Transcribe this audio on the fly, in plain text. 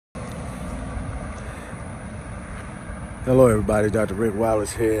Hello everybody, Dr. Rick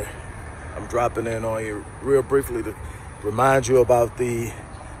Wallace here. I'm dropping in on you real briefly to remind you about the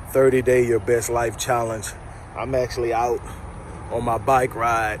 30-day Your Best Life Challenge. I'm actually out on my bike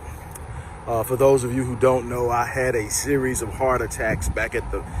ride. For those of you who don't know, I had a series of heart attacks back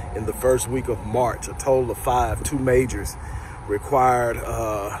in the first week of March, a total of 5, 2 majors, required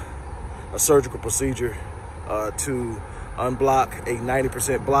a surgical procedure to unblock a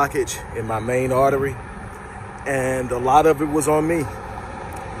 90% blockage in my main artery. And a lot of it was on me.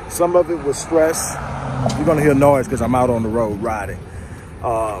 Some of it was stress. You're gonna hear noise because I'm out on the road riding.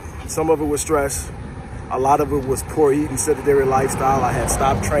 Some of it was stress. A lot of it was poor eating, sedentary lifestyle. I had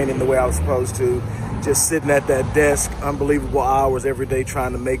stopped training the way I was supposed to, just sitting at that desk, unbelievable hours every day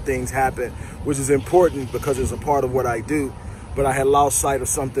trying to make things happen, which is important because it's a part of what I do. But I had lost sight of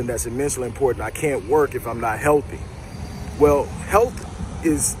something that's immensely important. I can't work if I'm not healthy. Well, health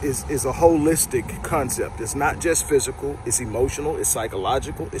is a holistic concept. It's not just physical, it's emotional, it's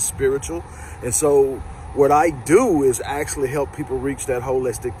psychological, it's spiritual. And so what I do is actually help people reach that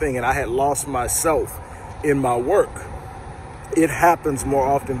holistic thing. And I had lost myself in my work. It happens more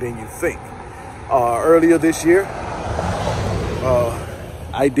often than you think. Earlier this year,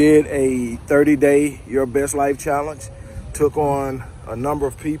 I did a 30-day Your Best Life Challenge, took on a number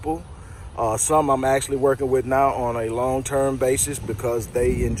of people. Some I'm actually working with now on a long-term basis because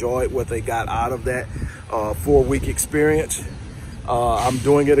they enjoyed what they got out of that 4-week experience. I'm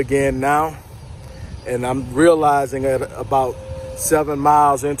doing it again now, and I'm realizing at about 7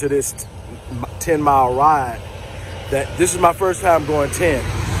 miles into this 10-mile ride that this is my first time going 10.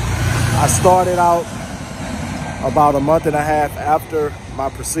 I started out about a month and a half after my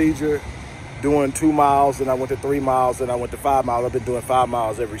procedure doing 2 miles, and I went to 3 miles, and I went to 5 miles. I've been doing 5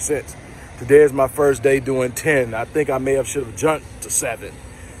 miles ever since. Today is my first day doing 10. I think I should have jumped to 7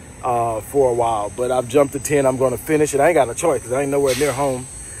 for a while, but I've jumped to 10. I'm going to finish it. I ain't got a choice because I ain't nowhere near home,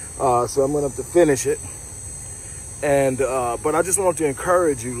 so I'm going to have to finish it. And but I just want to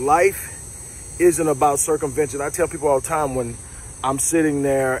encourage you. Life isn't about circumvention. I tell people all the time when I'm sitting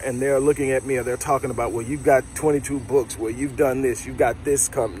there and they're looking at me or they're talking about, well, you've got 22 books, well, you've done this, you've got this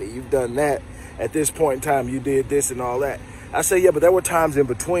company, you've done that. At this point in time, you did this and all that. I say, yeah, but there were times in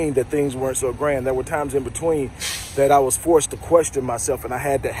between that things weren't so grand. There were times in between that I was forced to question myself, and I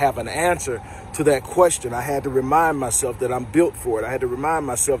had to have an answer to that question. I had to remind myself that I'm built for it. I had to remind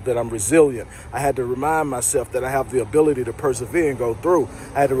myself that I'm resilient. I had to remind myself that I have the ability to persevere and go through.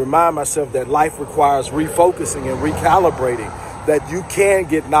 I had to remind myself that life requires refocusing and recalibrating, that you can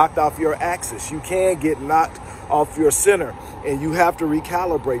get knocked off your axis. You can get knocked off your center, and you have to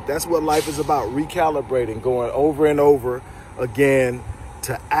recalibrate. That's what life is about, recalibrating, going over and over again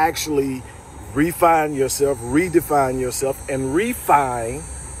to actually refine yourself, redefine yourself, and refine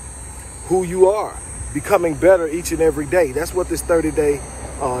who you are, becoming better each and every day. That's what this 30-day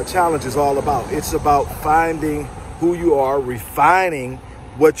challenge is all about. It's about finding who you are, refining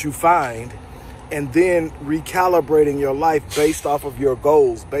what you find, and then recalibrating your life based off of your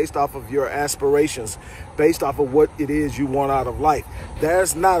goals, based off of your aspirations, based off of what it is you want out of life.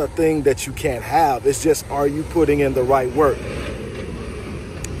 There's not a thing that you can't have. It's just, are you putting in the right work?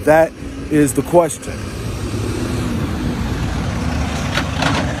 That is the question.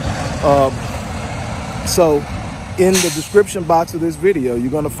 So in the description box of this video, you're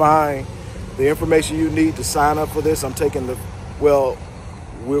going to find the information you need to sign up for this. I'm taking the, well,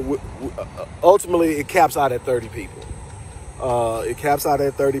 ultimately it caps out at 30 people. It caps out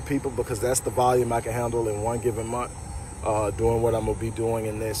at 30 people because that's the volume I can handle in one given month, doing what I'm going to be doing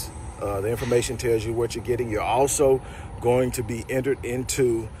in this. The information tells you what you're getting. You're also going to be entered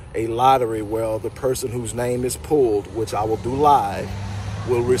into a lottery where the person whose name is pulled, which I will do live,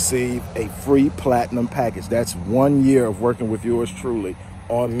 will receive a free platinum package. That's 1 year of working with yours truly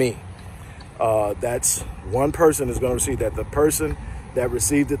on me. That's one person is going to receive that. The person that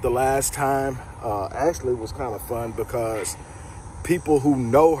received it the last time actually was kind of fun because people who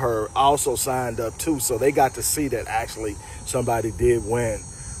know her also signed up too, so they got to see that actually somebody did win.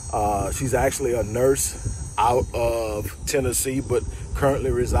 She's actually a nurse out of Tennessee, but currently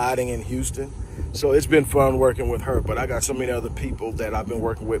residing in Houston. So it's been fun working with her, but I got so many other people that I've been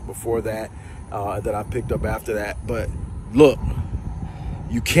working with before that, that I picked up after that. But look,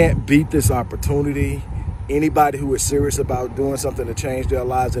 you can't beat this opportunity. Anybody who is serious about doing something to change their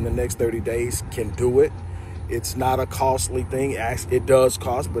lives in the next 30 days can do it. It's not a costly thing. It does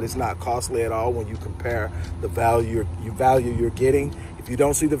cost, but it's not costly at all when you compare the value you're getting. If you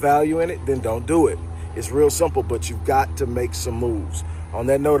don't see the value in it, then don't do it. It's real simple, but you've got to make some moves. On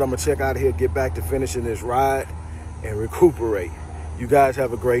that note, I'm going to check out of here, get back to finishing this ride, and recuperate. You guys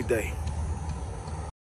have a great day.